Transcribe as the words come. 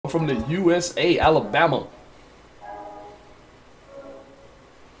from the USA, Alabama.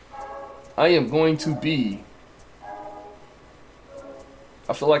 I am going to be.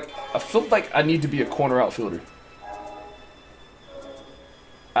 I feel like I need to be a corner outfielder.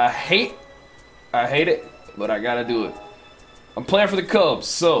 I hate it, but I gotta do it. I'm playing for the Cubs,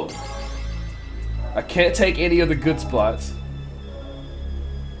 so I can't take any of the good spots.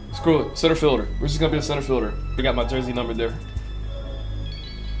 Screw it, center fielder. We're just gonna be a center fielder. I got my jersey number there.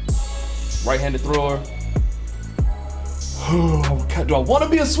 Right-handed thrower. Do I want to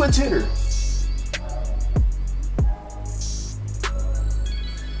be a switch hitter?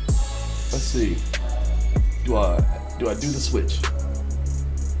 Let's see. Do I do the switch?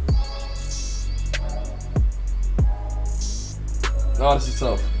 Oh, this is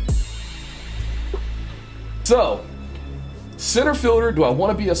tough. So, center fielder, do I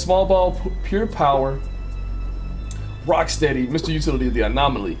want to be a small ball, pure power, rock steady, Mr. Utility, the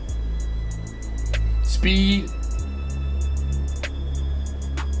Anomaly? Speed.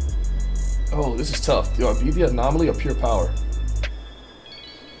 Oh, this is tough. Do I be the Anomaly or pure power?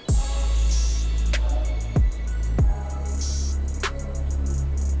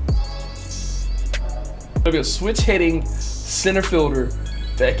 Maybe a switch hitting center fielder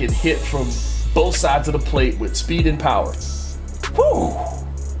that can hit from both sides of the plate with speed and power. Woo!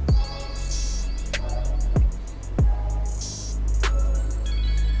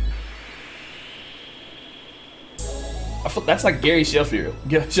 I feel that's like Gary Sheffield.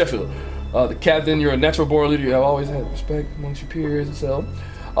 The captain, you're a natural born leader. You have always had respect amongst your peers and so.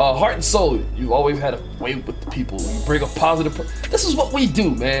 Heart and soul, you've always had a way with the people. You bring a positive. This is what we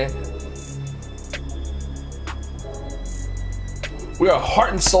do, man. We're a heart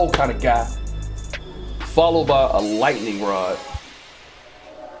and soul kind of guy, followed by a lightning rod.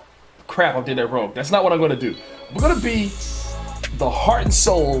 Crap, I did that wrong. That's not what I'm going to do. We're going to be the heart and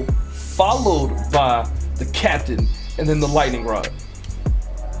soul, followed by the captain, and then the lightning rod.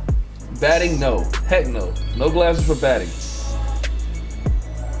 Batting, no. Heck no. No glasses for batting.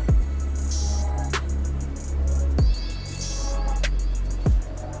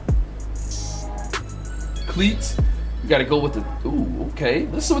 Cleats. We gotta go with the. Ooh, okay.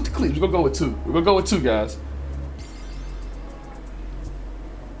 Let's see with the cleats. We're gonna go with two. We're gonna go with two, guys.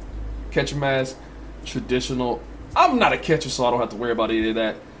 Catcher mask, traditional. I'm not a catcher, so I don't have to worry about any of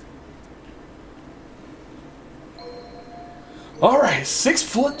that. All right,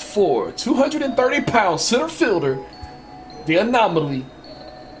 6'4", 230 pounds, center fielder, the Anomaly,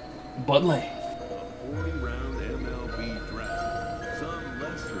 Bud Lane. 40-round MLB draft. Some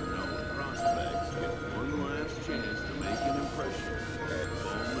lesser-known prospects get one last chance to make an impression at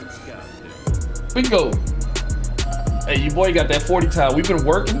Bowman Scout Day. Bingo. Hey, you boy got that 40 time. We've been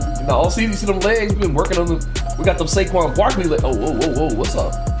working. You know, all season, you see them legs. We've been working on them. We got them Saquon Barkley legs. Oh, whoa, whoa, whoa. What's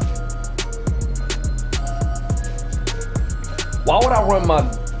up? Why would I run my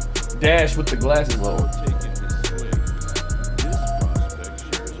dash with the glasses on? Taking his swing, this prospect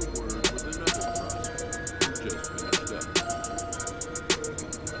shares a word with another prospect who just finished up.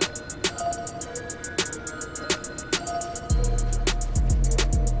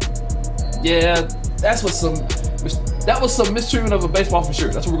 Yeah, that was some mistreatment of a baseball for sure.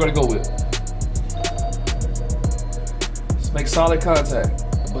 That's what we're gonna go with. Just make solid contact,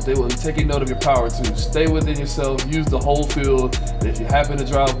 but they will be taking note of your power too. Stay within yourself, use the whole field. If you happen to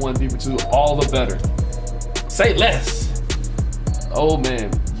drive one deeper two, all the better. Say less. Oh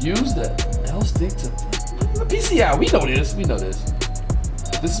man, use the L stick to the PCI. We know this. We know this.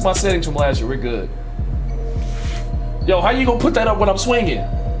 This is my settings from last year. We're good. Yo, how you gonna put that up when I'm swinging?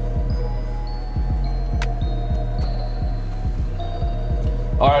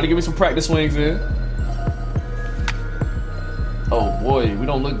 All right, give me some practice swings in. Oh boy, we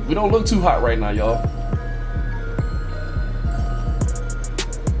don't look too hot right now, y'all.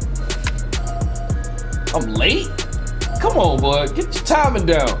 I'm late? Come on, boy, get your timing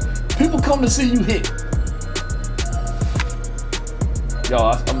down. People come to see you hit.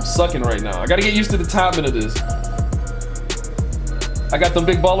 Y'all, I'm sucking right now. I gotta get used to the timing of this. I got them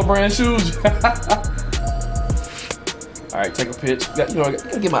big baller brand shoes. All right, take a pitch. I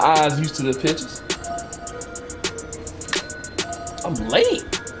gotta get my eyes used to the pitches. I'm late.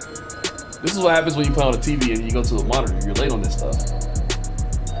 This is what happens when you put on a TV and you go to a monitor. You're late on this stuff.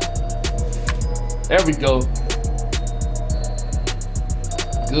 There we go.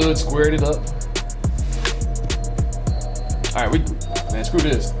 Good, squared it up. All right, man, screw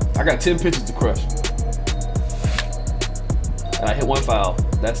this. I got 10 pitches to crush. And I hit one foul.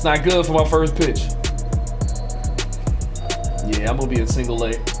 That's not good for my first pitch. Yeah, I'm gonna be in single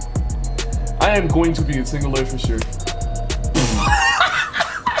A. I am going to be in single A for sure.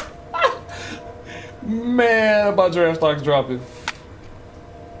 man, my draft stock's dropping.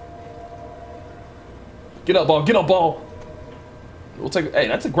 Get up, ball. Get up, ball. We'll take. Hey,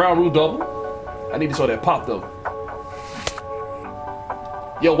 that's a ground rule double. I need to show that pop though.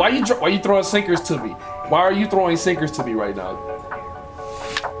 Yo, why you throwing sinkers to me? Why are you throwing sinkers to me right now?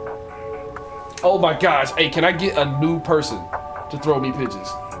 Oh my gosh. Hey, can I get a new person to throw me pitches?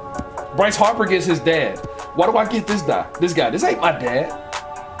 Bryce Harper gets his dad. Why do I get this guy? This guy. This ain't my dad.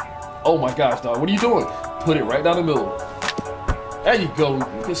 Oh my gosh, dog. What are you doing? Put it right down the middle. There you go.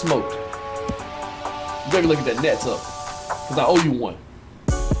 You get smoked. You better look at that nets up. Because I owe you one.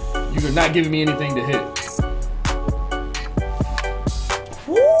 You're not giving me anything to hit.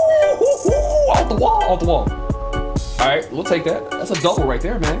 Woo, woo, woo, off the wall, off the wall. All right, we'll take that. That's a double right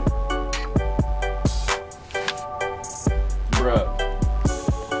there, man. Bruh.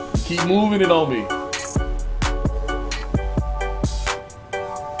 Keep moving it on me.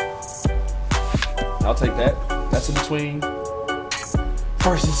 I'll take that. That's in between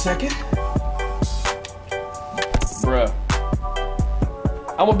first and second. Bruh.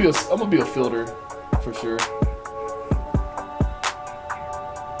 I'm gonna be a fielder for sure.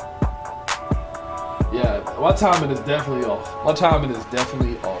 Yeah, my timing is definitely off. My timing is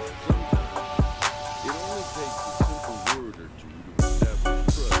definitely off. It only takes a simple word or two to establish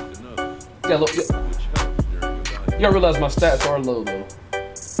trust in others, Yeah, look, which helps during evaluation. you gotta realize my stats are low though.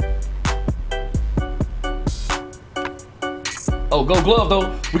 Oh, gold glove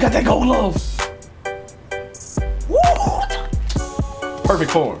though. We got that gold glove. Woo!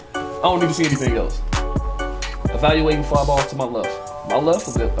 Perfect form. I don't need to see anything else. Evaluating fly balls to my left. My left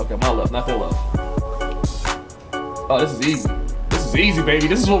or the, okay, my left, not their left. Oh, this is easy. This is easy, baby.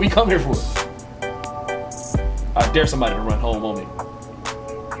 This is what we come here for. I dare somebody to run home on me.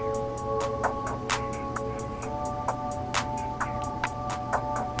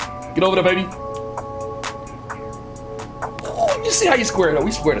 Get over there, baby. Oh, you see how you square it up?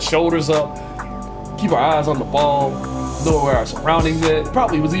 We square the shoulders up. Keep our eyes on the ball. Know where our surroundings at.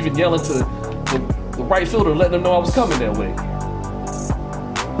 Probably was even yelling to the right fielder, letting them know I was coming that way.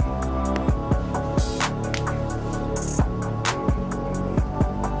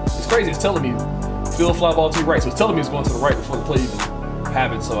 It's crazy. It's telling me field fly ball to your right. So it's telling me it's going to the right before the play even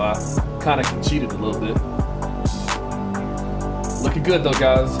happened. So I kind of cheated a little bit. Looking good though,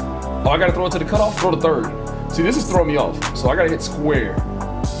 guys. Oh, I gotta throw it to the cutoff. Throw to third. See, this is throwing me off. So I gotta hit square.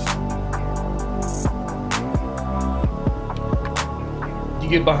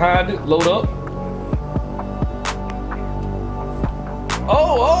 Get behind it, load up.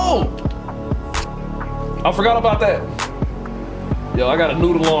 Oh! I forgot about that. Yo, I got a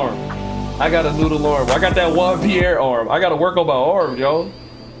noodle arm. I got a noodle arm. I got that Juan Pierre arm. I gotta work on my arm, yo.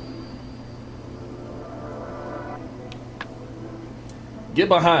 Get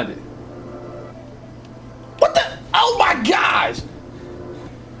behind it. What the? Oh my gosh!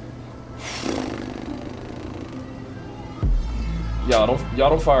 Y'all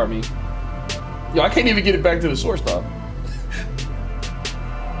don't fire me. Yo, I can't even get it back to the shortstop.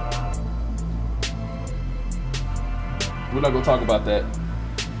 We're not gonna talk about that.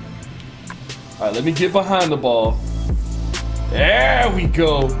 All right, let me get behind the ball. There we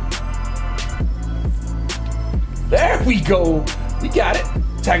go. There we go. We got it.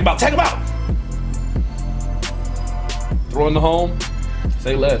 Tag him out. Tag him out. Throwing the home.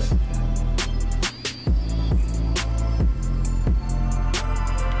 Say less.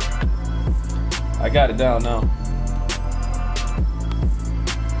 I got it down now.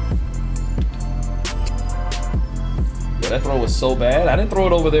 Yeah, that throw was so bad. I didn't throw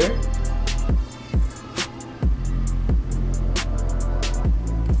it over there.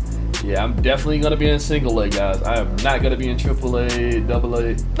 Yeah, I'm definitely gonna be in single A, guys. I am not gonna be in triple A, double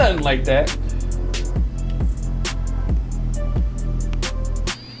A, nothing like that.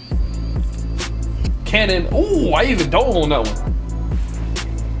 Cannon. Ooh, I even dove on that one.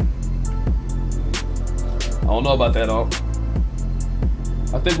 I don't know about that, though.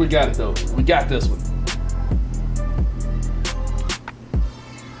 I think we got it, though. We got this one.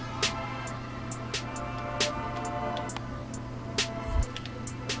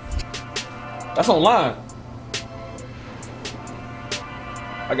 That's on line.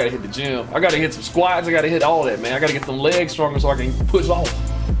 I gotta hit the gym. I gotta hit some squats. I gotta hit all that, man. I gotta get them legs stronger so I can push off.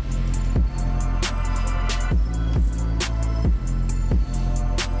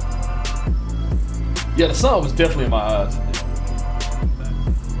 Yeah, the sun was definitely in my eyes.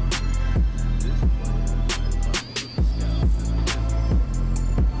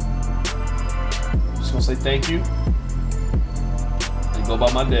 Just gonna say thank you and go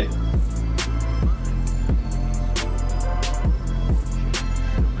about my day.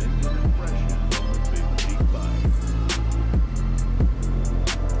 To make an impression on the big league body.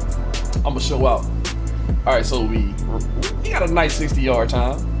 I'm gonna show out. All right, so we got a nice 60-yard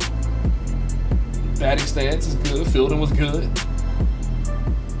time. Batting stance is good. Fielding was good.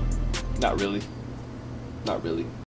 Not really. Not really.